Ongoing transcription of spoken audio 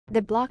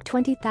The Block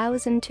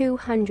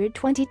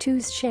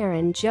 20,222's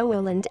Sharon,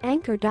 Johal and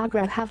Ankur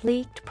Dogra have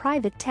leaked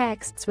private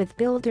texts with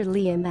builder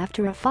Liam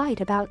after a fight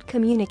about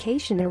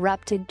communication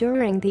erupted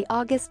during the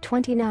August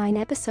 29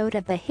 episode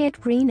of the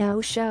hit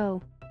Reno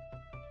show.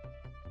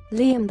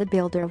 Liam the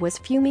builder was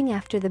fuming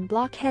after the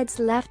Blockheads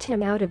left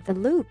him out of the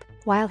loop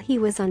while he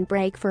was on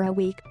break for a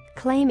week,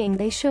 claiming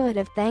they should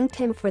have thanked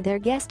him for their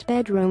guest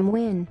bedroom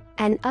win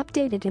and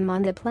updated him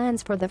on the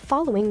plans for the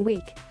following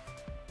week.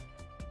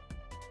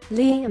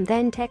 Liam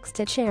then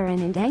texted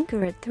Sharon and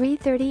Ankur at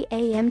 3:30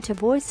 a.m. to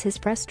voice his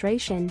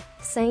frustration,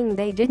 saying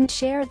they didn't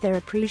share their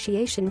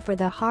appreciation for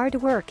the hard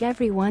work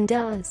everyone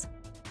does.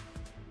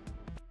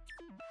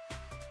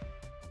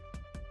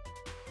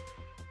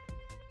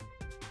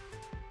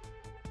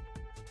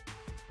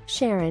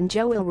 Sharon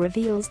Johal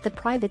reveals the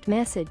private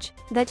message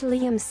that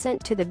Liam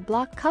sent to the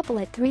Block couple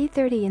at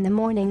 3:30 in the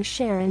morning.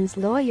 Sharon's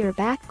lawyer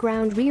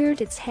background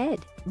reared its head,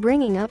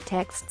 bringing up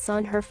texts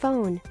on her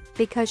phone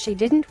because she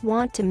didn't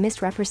want to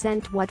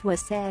misrepresent what was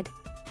said.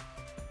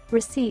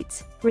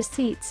 Receipts,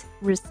 receipts,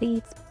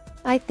 receipts.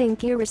 I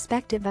think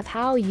irrespective of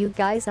how you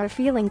guys are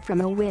feeling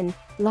from a win,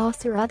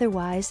 loss or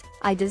otherwise,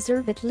 I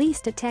deserve at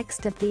least a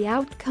text of the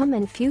outcome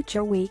in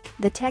future week,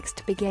 the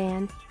text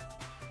began.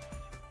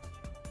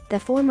 The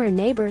former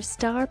Neighbours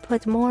star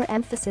put more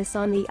emphasis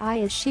on the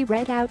I as she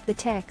read out the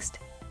text.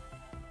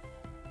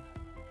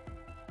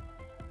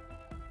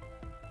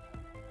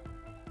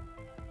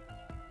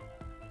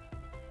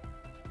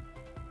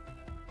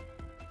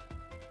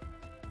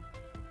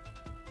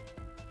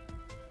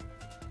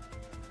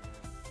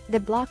 The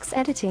Block's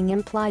editing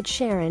implied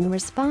Sharon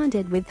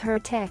responded with her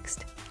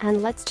text,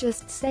 and let's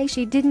just say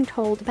she didn't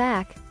hold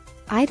back.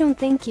 I don't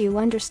think you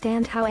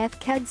understand how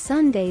FKed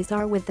Sundays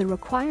are with the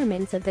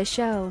requirements of the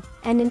show,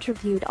 and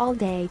interviewed all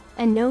day,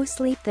 and no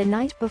sleep the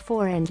night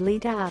before and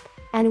lead up,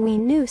 and we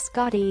knew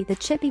Scotty the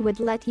Chippy would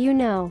let you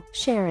know,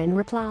 Sharon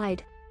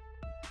replied.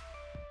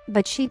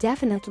 But she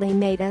definitely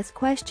made us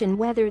question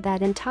whether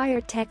that entire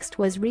text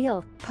was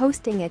real,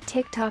 posting a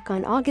TikTok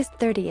on August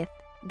 30th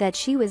that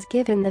she was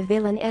given the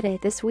villain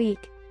edit this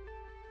week.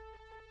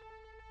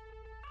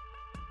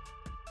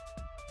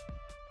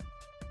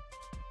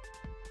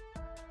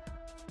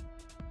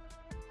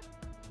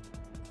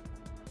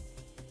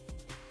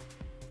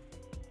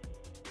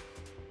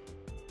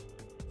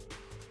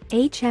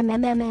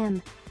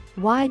 HMMMM.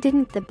 Why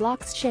didn't the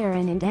Block's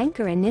Sharon and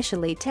Ankur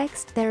initially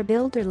text their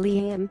builder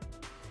Liam?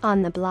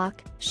 On the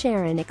Block,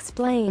 Sharon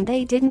explained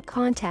they didn't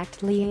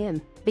contact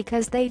Liam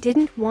because they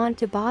didn't want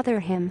to bother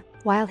him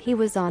while he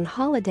was on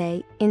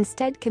holiday,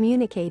 instead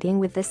communicating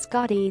with the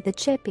Scotty the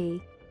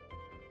Chippy.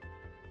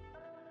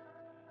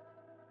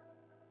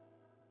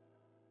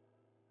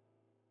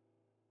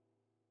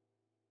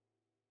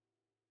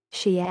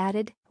 She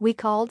added, "We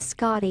called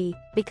Scotty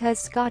because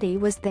Scotty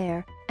was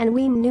there, and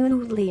we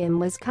knew Liam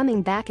was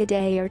coming back a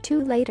day or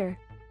two later."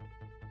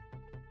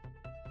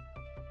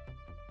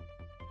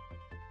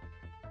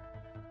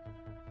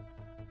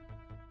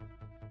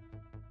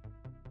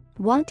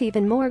 Want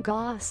even more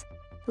goss?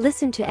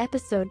 Listen to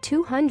episode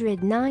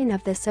 209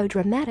 of the So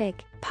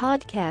Dramatic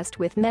podcast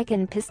with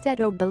Megan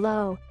Pistetto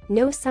below.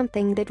 Know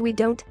something that we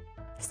don't?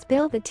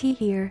 Spill the tea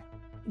here.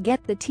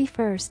 Get the tea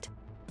first.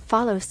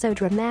 Follow So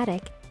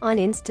Dramatic on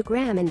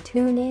Instagram and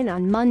tune in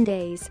on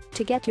Mondays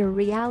to get your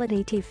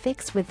reality tea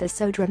fix with the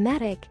So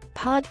Dramatic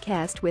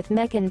podcast with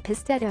Megan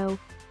Pistetto.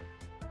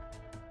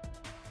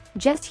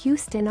 Just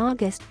Houston,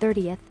 August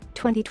 30th,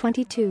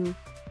 2022.